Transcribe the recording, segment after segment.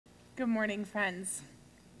Good morning, friends.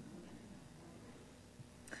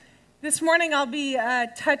 This morning I'll be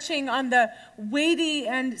touching on the weighty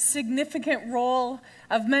and significant role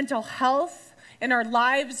of mental health in our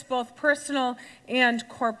lives, both personal and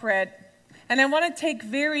corporate. And I want to take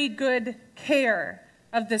very good care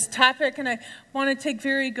of this topic, and I want to take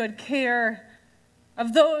very good care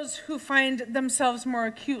of those who find themselves more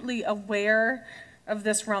acutely aware of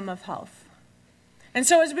this realm of health. And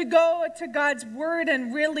so as we go to God's word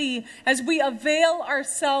and really as we avail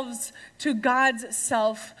ourselves to God's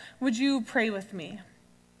self, would you pray with me?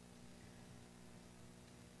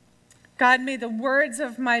 God, may the words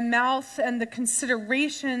of my mouth and the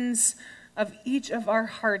considerations of each of our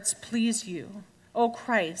hearts please you, O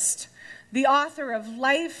Christ, the author of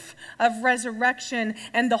life, of resurrection,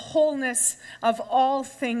 and the wholeness of all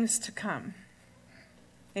things to come.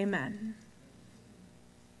 Amen.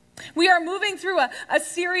 We are moving through a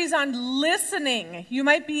series on listening. You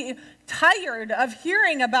might be tired of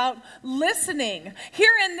hearing about listening.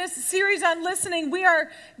 Here in this series on listening, we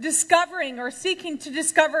are discovering or seeking to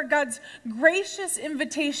discover God's gracious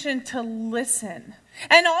invitation to listen,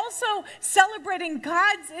 and also celebrating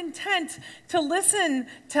God's intent to listen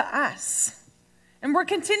to us. And we're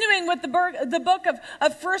continuing with the book of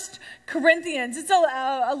 1 Corinthians. It's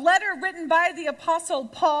a letter written by the Apostle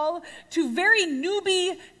Paul to very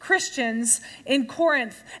newbie Christians in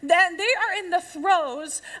Corinth. They are in the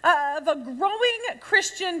throes of a growing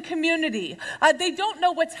Christian community. They don't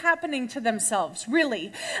know what's happening to themselves,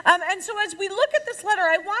 really. And so as we look at this letter,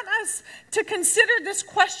 I want us to consider this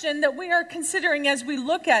question that we are considering as we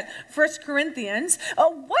look at 1 Corinthians.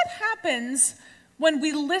 What happens when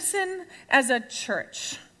we listen as a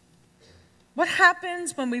church? What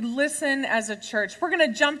happens when we listen as a church? We're going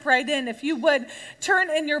to jump right in. If you would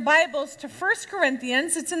turn in your Bibles to 1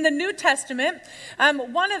 Corinthians. It's in the New Testament.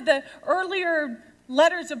 One of the earlier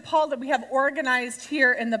letters of Paul that we have organized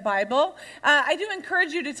here in the Bible. I do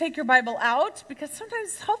encourage you to take your Bible out because sometimes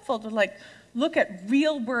it's helpful to look at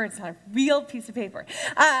real words on a real piece of paper.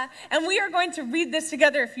 And we are going to read this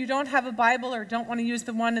together. If you don't have a Bible or don't want to use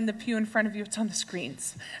the one in the pew in front of you, it's on the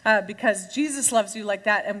screens. Because Jesus loves you like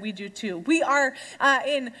that, and we do too. We are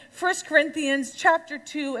in 1 Corinthians chapter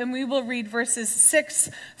 2, and we will read verses 6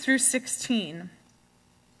 through 16.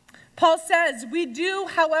 Paul says, "We do,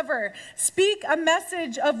 however, speak a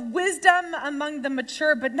message of wisdom among the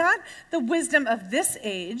mature, but not the wisdom of this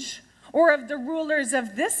age or of the rulers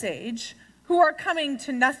of this age, who are coming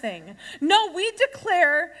to nothing. No, we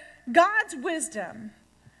declare God's wisdom,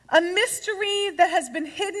 a mystery that has been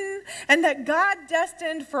hidden and that God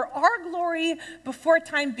destined for our glory before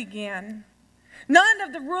time began. None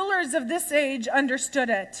of the rulers of this age understood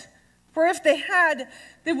it, for if they had,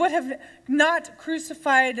 they would have not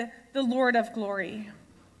crucified the Lord of glory.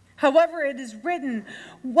 However, it is written,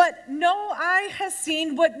 what no eye has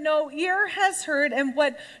seen, what no ear has heard, and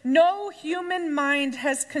what no human mind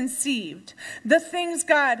has conceived, the things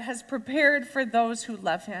God has prepared for those who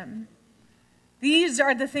love him. These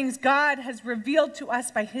are the things God has revealed to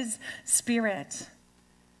us by his Spirit.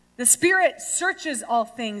 The Spirit searches all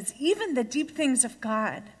things, even the deep things of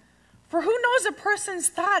God. For who knows a person's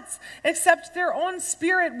thoughts except their own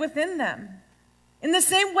spirit within them? In the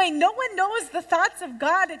same way, no one knows the thoughts of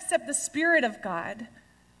God except the Spirit of God.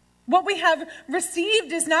 What we have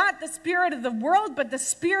received is not the spirit of the world, but the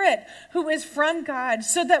Spirit who is from God,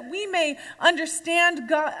 so that we may understand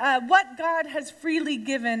what God has freely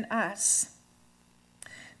given us.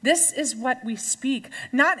 This is what we speak,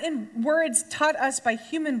 not in words taught us by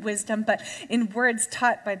human wisdom, but in words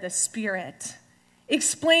taught by the Spirit,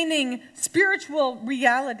 explaining spiritual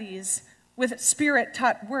realities with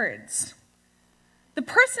Spirit-taught words. The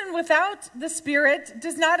person without the Spirit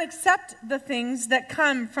does not accept the things that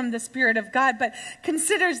come from the Spirit of God, but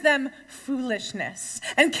considers them foolishness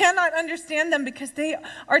and cannot understand them because they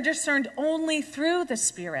are discerned only through the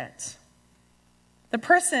Spirit. The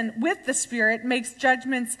person with the Spirit makes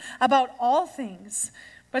judgments about all things,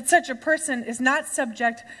 but such a person is not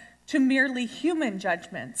subject to merely human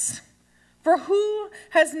judgments. For who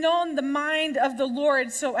has known the mind of the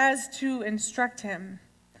Lord so as to instruct him?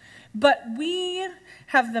 But we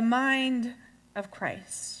have the mind of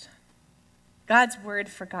Christ." God's word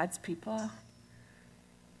for God's people.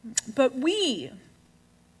 But we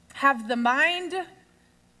have the mind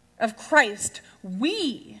of Christ.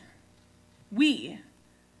 We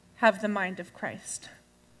have the mind of Christ.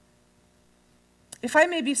 If I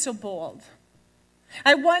may be so bold,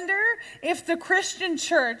 I wonder if the Christian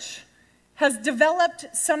church has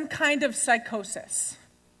developed some kind of psychosis.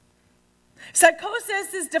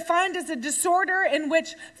 Psychosis is defined as a disorder in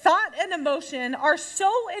which thought and emotion are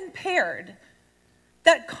so impaired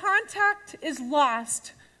that contact is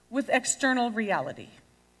lost with external reality.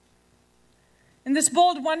 In this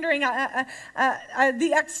bold wondering,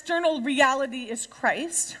 the external reality is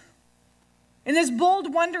Christ. In this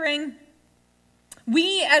bold wondering,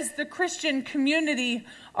 we as the Christian community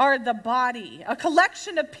are the body, a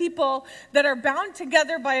collection of people that are bound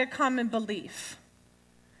together by a common belief.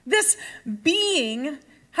 This being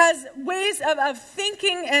has ways of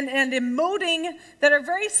thinking and emoting that are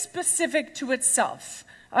very specific to itself,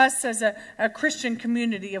 us as a Christian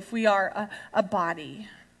community, if we are a body.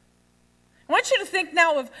 I want you to think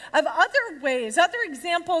now of other ways, other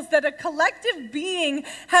examples that a collective being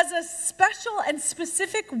has a special and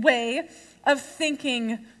specific way of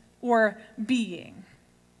thinking or being.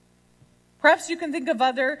 Perhaps you can think of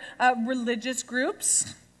other religious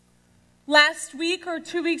groups. Last week or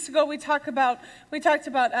 2 weeks ago, we talked about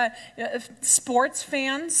sports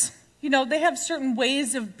fans. You know, they have certain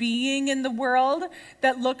ways of being in the world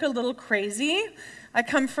that look a little crazy. I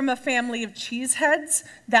come from a family of cheeseheads.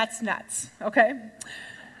 That's nuts, okay?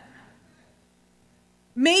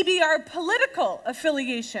 Maybe our political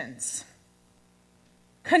affiliations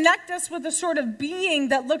connect us with a sort of being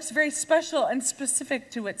that looks very special and specific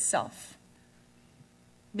to itself.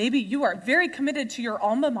 Maybe you are very committed to your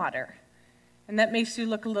alma mater, and that makes you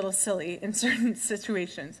look a little silly in certain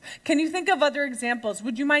situations. Can you think of other examples?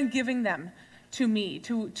 Would you mind giving them to me,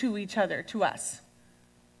 to each other, to us?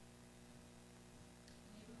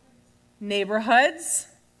 Neighborhoods.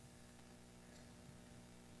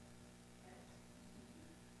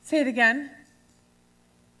 Say it again.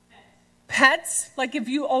 Pets. Like if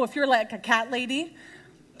you're like a cat lady,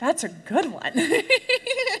 that's a good one.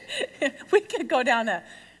 We could go down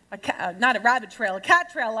not a rabbit trail, a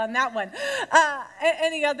cat trail on that one.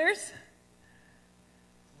 Any others?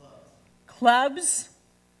 Clubs.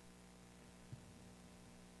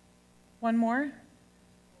 One more.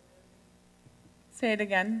 Say it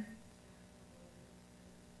again.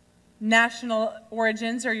 National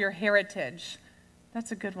origins or your heritage.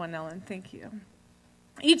 That's a good one, Ellen. Thank you.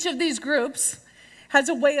 Each of these groups has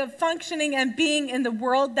a way of functioning and being in the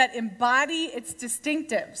world that embody its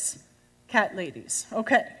distinctives. Cat ladies.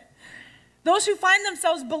 Okay. Those who find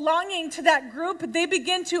themselves belonging to that group, they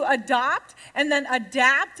begin to adopt and then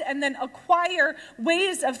adapt and then acquire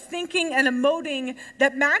ways of thinking and emoting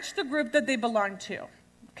that match the group that they belong to.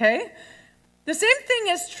 Okay? The same thing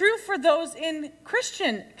is true for those in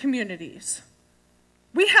Christian communities.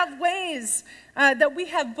 We have ways that we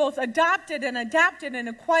have both adopted and adapted and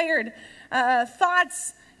acquired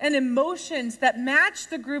thoughts and emotions that match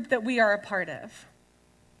the group that we are a part of.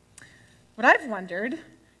 What I've wondered,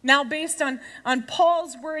 now based on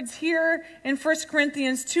Paul's words here in 1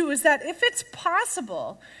 Corinthians 2, is that if it's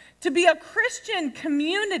possible to be a Christian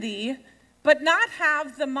community but not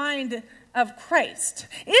have the mind of Christ,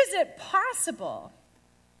 is it possible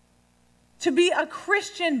to be a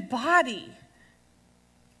Christian body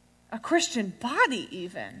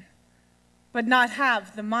even, but not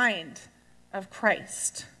have the mind of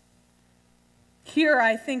Christ? Here,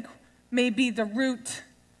 I think, may be the root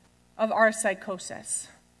of our psychosis.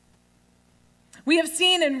 We have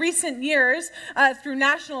seen in recent years, through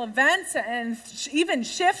national events and even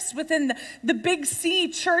shifts within the Big C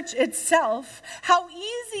church itself, how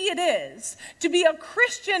easy it is to be a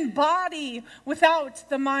Christian body without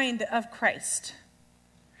the mind of Christ.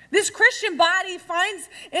 This Christian body finds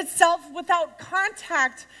itself without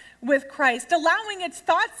contact with Christ, allowing its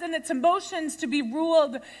thoughts and its emotions to be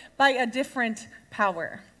ruled by a different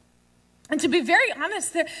power. And to be very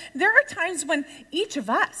honest, there are times when each of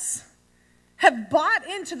us have bought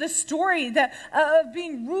into the story of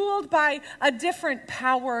being ruled by a different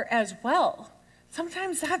power as well.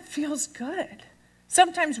 Sometimes that feels good.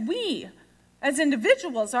 Sometimes we, as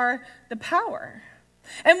individuals, are the power.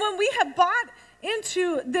 And when we have bought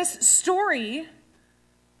into this story,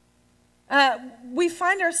 we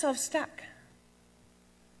find ourselves stuck.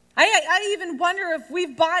 I even wonder if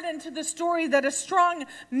we've bought into the story that a strong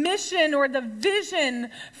mission or the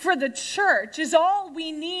vision for the church is all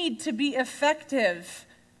we need to be effective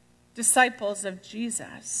disciples of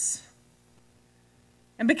Jesus.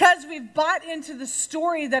 And because we've bought into the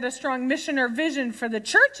story that a strong mission or vision for the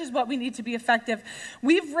church is what we need to be effective,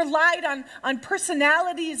 we've relied on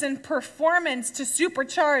personalities and performance to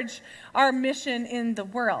supercharge our mission in the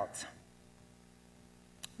world.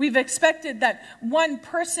 We've expected that one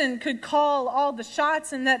person could call all the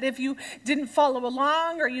shots, and that if you didn't follow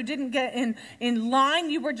along or you didn't get in line,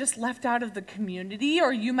 you were just left out of the community,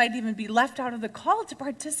 or you might even be left out of the call to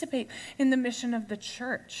participate in the mission of the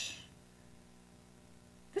church.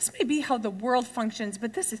 This may be how the world functions,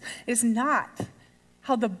 but this is not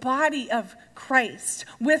how the body of Christ,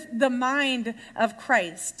 with the mind of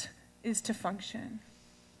Christ, is to function.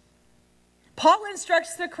 Paul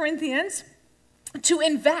instructs the Corinthians to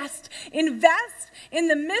invest in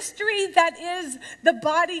the mystery that is the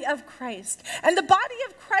body of Christ. And the body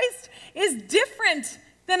of Christ is different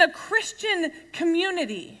than a Christian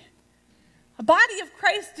community. A body of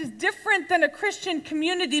Christ is different than a Christian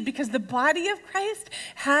community because the body of Christ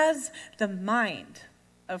has the mind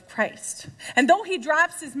of Christ. And though he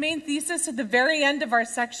drops his main thesis at the very end of our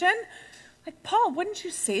section, like, Paul, wouldn't you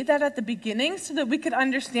say that at the beginning so that we could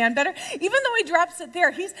understand better? Even though he drops it there,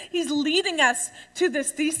 he's leading us to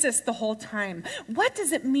this thesis the whole time. What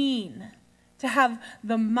does it mean to have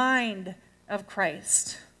the mind of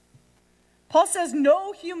Christ? Paul says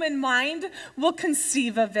no human mind will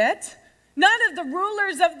conceive of it. None of the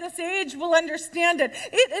rulers of this age will understand it.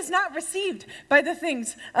 It is not received by the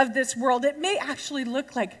things of this world. It may actually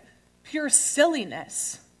look like pure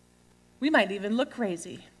silliness. We might even look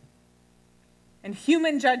crazy. And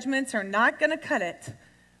human judgments are not going to cut it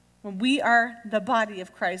when we are the body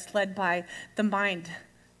of Christ led by the mind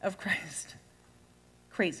of Christ.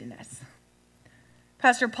 Craziness.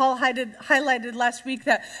 Pastor Paul highlighted last week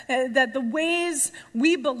that the ways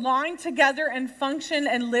we belong together and function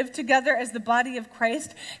and live together as the body of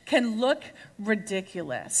Christ can look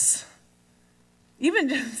ridiculous. Even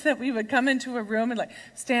just that we would come into a room and like,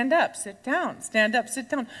 stand up, sit down, stand up, sit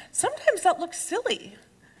down. Sometimes that looks silly.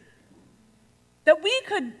 That we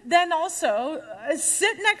could then also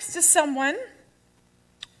sit next to someone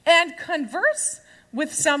and converse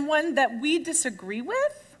with someone that we disagree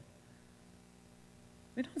with.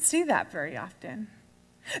 We don't see that very often.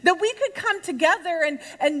 That we could come together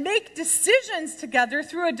and make decisions together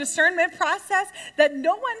through a discernment process that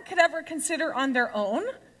no one could ever consider on their own.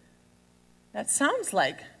 That sounds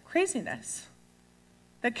like craziness.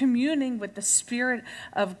 That communing with the Spirit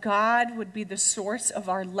of God would be the source of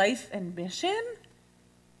our life and mission?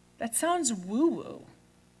 That sounds woo-woo.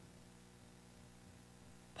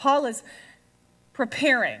 Paul is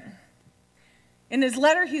preparing. In his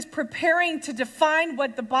letter, he's preparing to define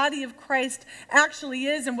what the body of Christ actually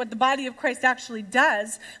is and what the body of Christ actually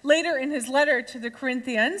does. Later in his letter to the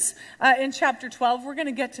Corinthians, in chapter 12, we're going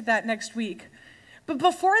to get to that next week. But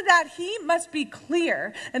before that, he must be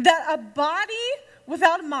clear that a body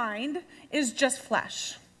without a mind is just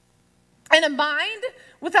flesh. And a mind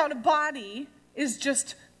without a body is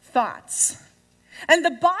just thoughts. And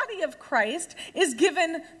the body of Christ is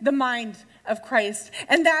given the mind of Christ.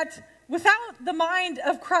 And that without the mind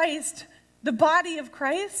of Christ, the body of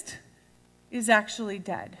Christ is actually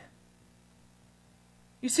dead.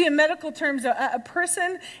 You see, in medical terms, a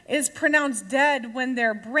person is pronounced dead when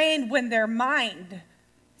their brain, when their mind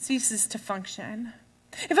ceases to function.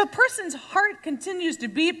 If a person's heart continues to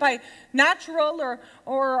beat by natural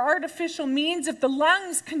or artificial means, if the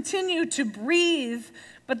lungs continue to breathe,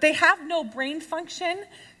 but they have no brain function,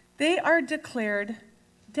 they are declared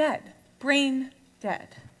dead, brain dead.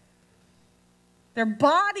 Their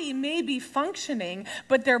body may be functioning,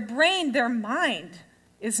 but their brain, their mind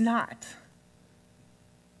is not.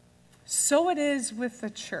 So it is with the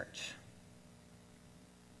church.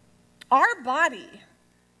 Our body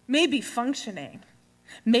may be functioning,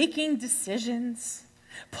 making decisions,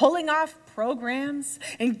 pulling off programs,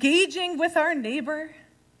 engaging with our neighbor.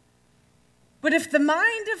 But if the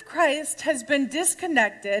mind of Christ has been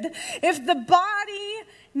disconnected, if the body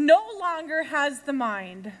no longer has the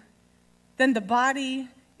mind, then the body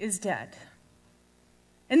is dead.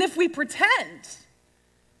 And if we pretend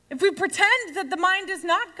that the mind is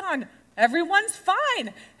not gone, everyone's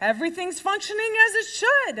fine, everything's functioning as it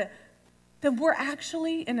should, then we're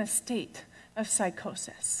actually in a state of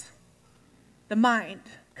psychosis. The mind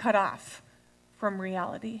cut off from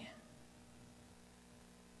reality.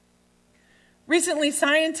 Recently,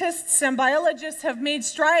 scientists and biologists have made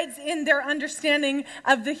strides in their understanding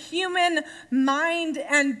of the human mind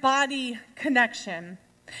and body connection.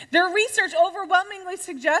 Their research overwhelmingly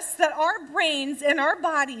suggests that our brains and our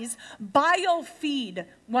bodies biofeed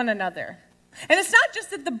one another. And it's not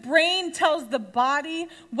just that the brain tells the body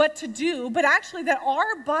what to do, but actually that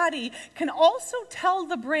our body can also tell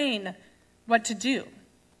the brain what to do.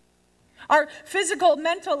 Our physical,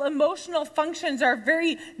 mental, emotional functions are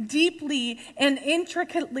very deeply and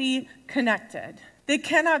intricately connected. They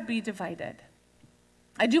cannot be divided.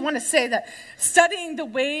 I do want to say that studying the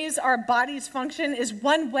ways our bodies function is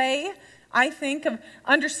one way, I think, of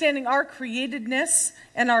understanding our createdness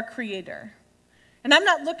and our Creator. And I'm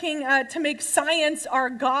not looking to make science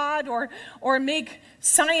our God or make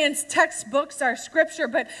science textbooks our scripture,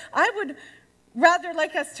 but I would rather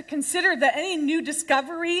like us to consider that any new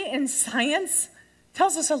discovery in science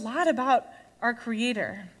tells us a lot about our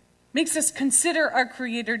Creator. Makes us consider our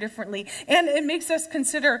Creator differently. And it makes us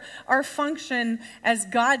consider our function as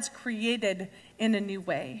God's created in a new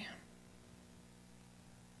way.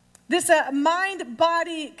 This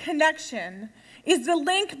mind-body connection is the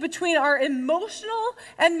link between our emotional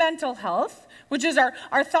and mental health, which is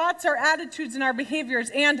our thoughts, our attitudes, and our behaviors,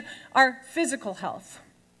 and our physical health.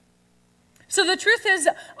 So the truth is,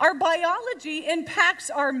 our biology impacts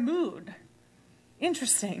our mood.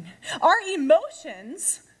 Interesting. Our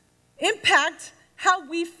emotions impact how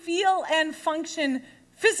we feel and function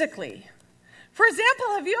physically. For example,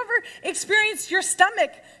 have you ever experienced your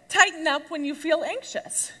stomach tighten up when you feel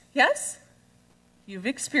anxious? Yes? You've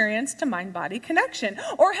experienced a mind-body connection.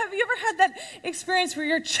 Or have you ever had that experience where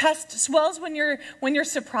your chest swells when you're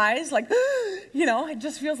surprised? Like, it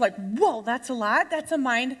just feels like, whoa, that's a lot. That's a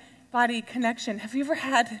mind-body connection. Have you ever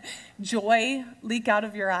had joy leak out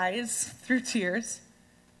of your eyes through tears?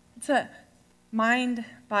 It's a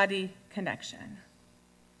mind-body connection.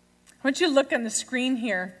 I want you to look on the screen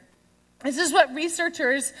here. This is what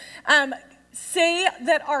researchers say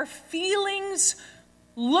that our feelings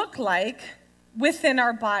look like within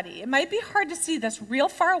our body. It might be hard to see this real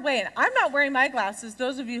far away, and I'm not wearing my glasses.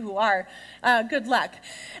 Those of you who are, good luck.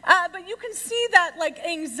 But you can see that like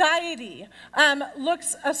anxiety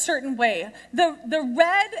looks a certain way. The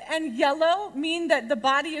red and yellow mean that the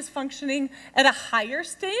body is functioning at a higher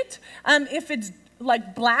state. If it's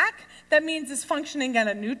like black, that means it's functioning at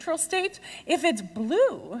a neutral state. If it's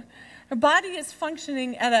blue, the body is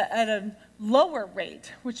functioning at a lower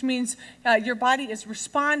rate, which means your body is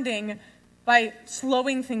responding by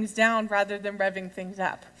slowing things down rather than revving things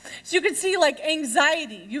up. So you can see like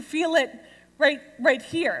anxiety, you feel it right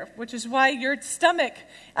here, which is why your stomach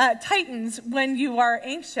tightens when you are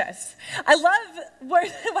anxious. I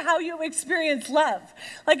love how you experience love.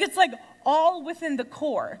 Like it's like all within the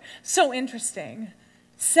core. So interesting.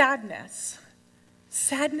 Sadness.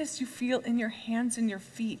 Sadness you feel in your hands and your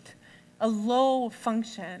feet. A low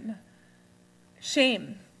function.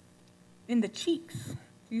 Shame in the cheeks.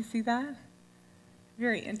 Do you see that?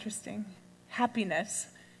 Very interesting. Happiness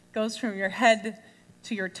goes from your head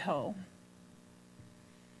to your toe.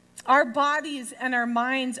 Our bodies and our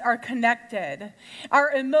minds are connected.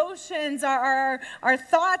 Our emotions, our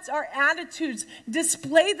thoughts, our attitudes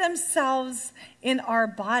display themselves in our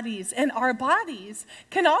bodies. And our bodies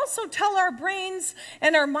can also tell our brains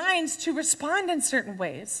and our minds to respond in certain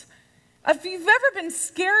ways. If you've ever been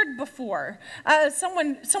scared before,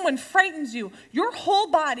 someone frightens you, your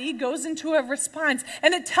whole body goes into a response,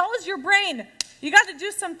 and it tells your brain, you got to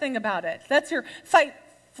do something about it. That's your fight,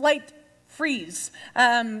 flight, freeze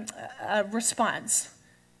response.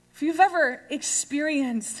 If you've ever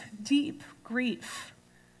experienced deep grief,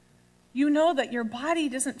 you know that your body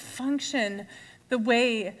doesn't function the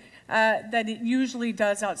way that it usually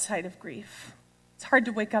does outside of grief. It's hard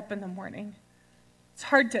to wake up in the morning. It's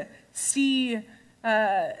hard to see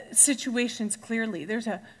situations clearly. There's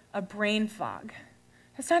a brain fog.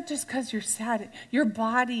 It's not just because you're sad. Your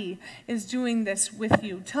body is doing this with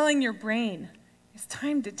you, telling your brain, it's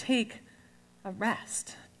time to take a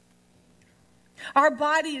rest. Our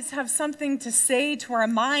bodies have something to say to our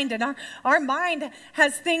mind, and our mind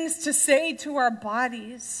has things to say to our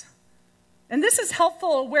bodies. And this is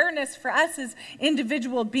helpful awareness for us as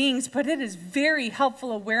individual beings, but it is very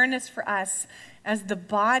helpful awareness for us as the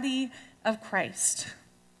body of Christ.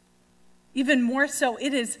 Even more so,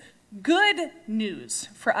 it is good news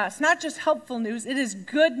for us, not just helpful news, it is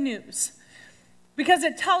good news. Because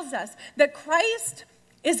it tells us that Christ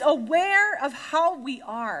is aware of how we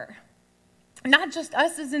are. Not just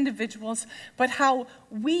us as individuals, but how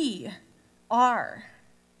we are.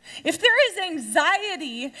 If there is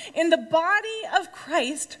anxiety in the body of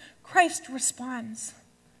Christ, Christ responds.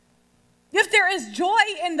 If there is joy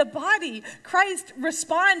in the body, Christ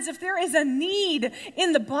responds. If there is a need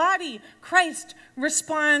in the body, Christ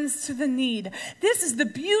responds to the need. This is the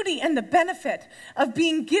beauty and the benefit of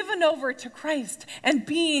being given over to Christ and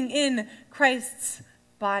being in Christ's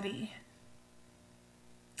body.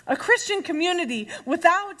 A Christian community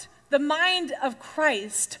without the mind of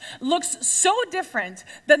Christ looks so different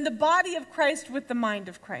than the body of Christ with the mind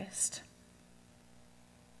of Christ.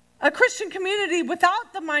 A Christian community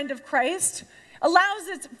without the mind of Christ allows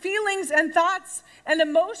its feelings and thoughts and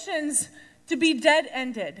emotions to be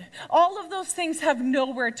dead-ended. All of those things have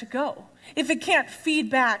nowhere to go if it can't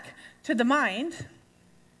feed back to the mind.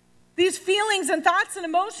 These feelings and thoughts and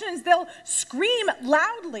emotions, they'll scream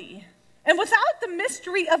loudly. And without the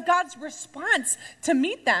mystery of God's response to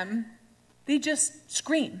meet them, they just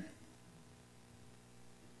scream.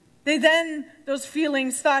 those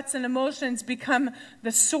feelings, thoughts, and emotions become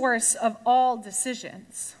the source of all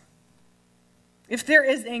decisions. If there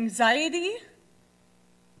is anxiety,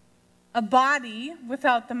 a body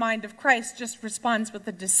without the mind of Christ just responds with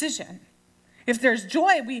a decision. If there's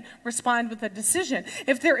joy, we respond with a decision.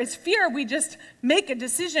 If there is fear, we just make a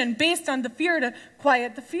decision based on the fear to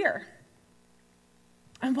quiet the fear.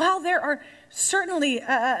 And while there are certainly,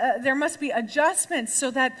 there must be adjustments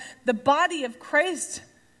so that the body of Christ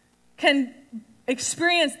can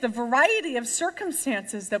experience the variety of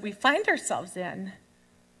circumstances that we find ourselves in,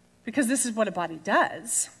 because this is what a body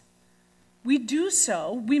does. We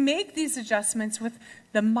make these adjustments with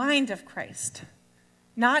the mind of Christ,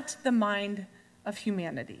 not the mind of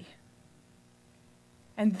humanity.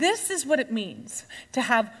 And this is what it means to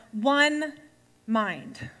have one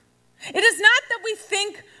mind. It is not that we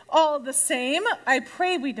think all the same. I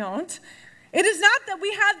pray we don't. It is not that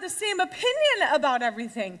we have the same opinion about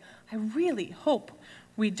everything. I really hope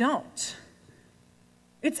we don't.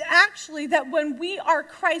 It's actually that when we are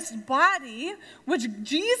Christ's body, which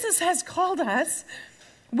Jesus has called us,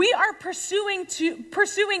 we are pursuing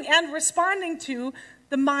and responding to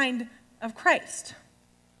the mind of Christ.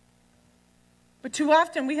 But too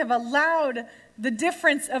often we have allowed the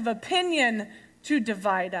difference of opinion to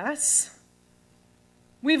divide us.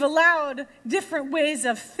 We've allowed different ways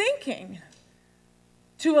of thinking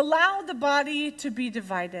to allow the body to be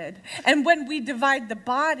divided. And when we divide the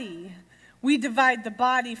body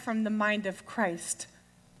from the mind of Christ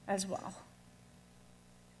as well.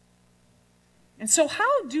 And so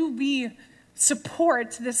how do we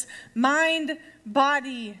support this mind,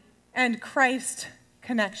 body, and Christ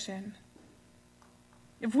connection?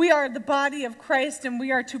 If we are the body of Christ and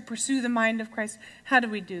we are to pursue the mind of Christ, how do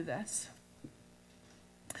we do this?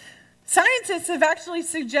 Scientists have actually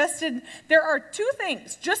suggested there are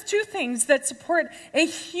just two things that support a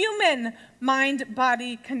human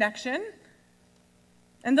mind-body connection.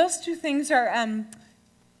 And those two things are,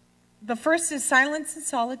 the first is silence and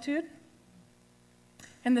solitude,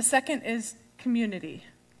 and the second is community.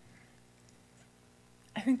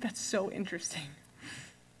 I think that's so interesting.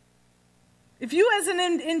 If you as an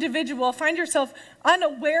individual find yourself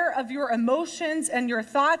unaware of your emotions and your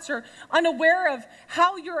thoughts, or unaware of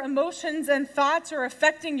how your emotions and thoughts are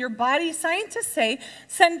affecting your body, scientists say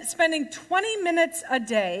spending 20 minutes a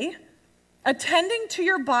day attending to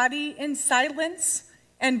your body in silence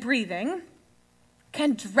and breathing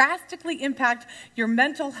can drastically impact your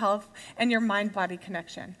mental health and your mind-body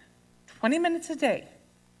connection. 20 minutes a day,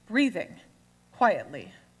 breathing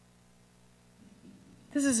quietly.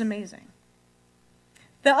 This is amazing.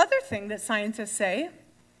 The other thing that scientists say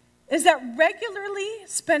is that regularly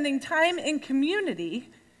spending time in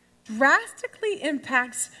community drastically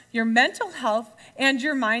impacts your mental health and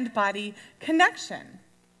your mind-body connection.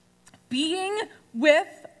 Being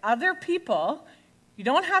with other people, you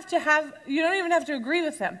don't even have to agree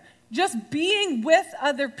with them. Just being with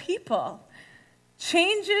other people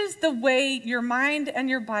changes the way your mind and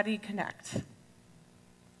your body connect.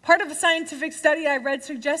 Part of a scientific study I read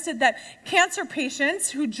suggested that cancer patients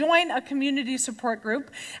who join a community support group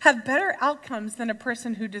have better outcomes than a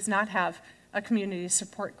person who does not have a community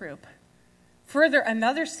support group. Further,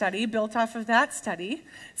 another study built off of that study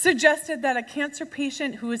suggested that a cancer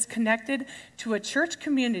patient who is connected to a church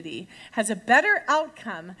community has a better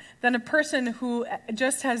outcome than a person who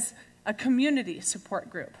just has a community support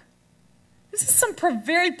group. This is some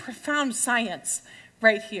very profound science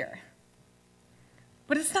right here.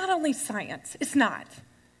 But it's not only science. It's not.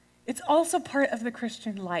 It's also part of the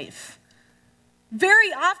Christian life.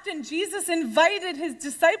 Very often, Jesus invited his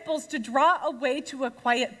disciples to draw away to a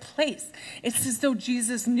quiet place. It's as though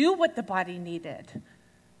Jesus knew what the body needed.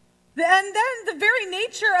 And then the very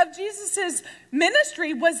nature of Jesus'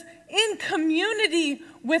 ministry was in community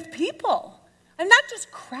with people. And not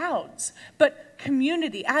just crowds, but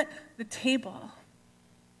community at the table.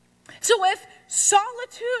 So if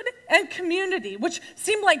solitude and community, which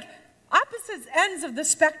seem like opposite ends of the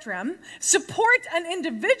spectrum, support an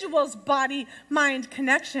individual's body-mind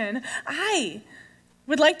connection, I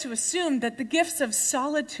would like to assume that the gifts of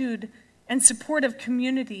solitude and supportive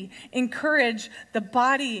community encourage the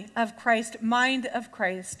body of Christ, mind of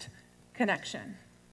Christ connection.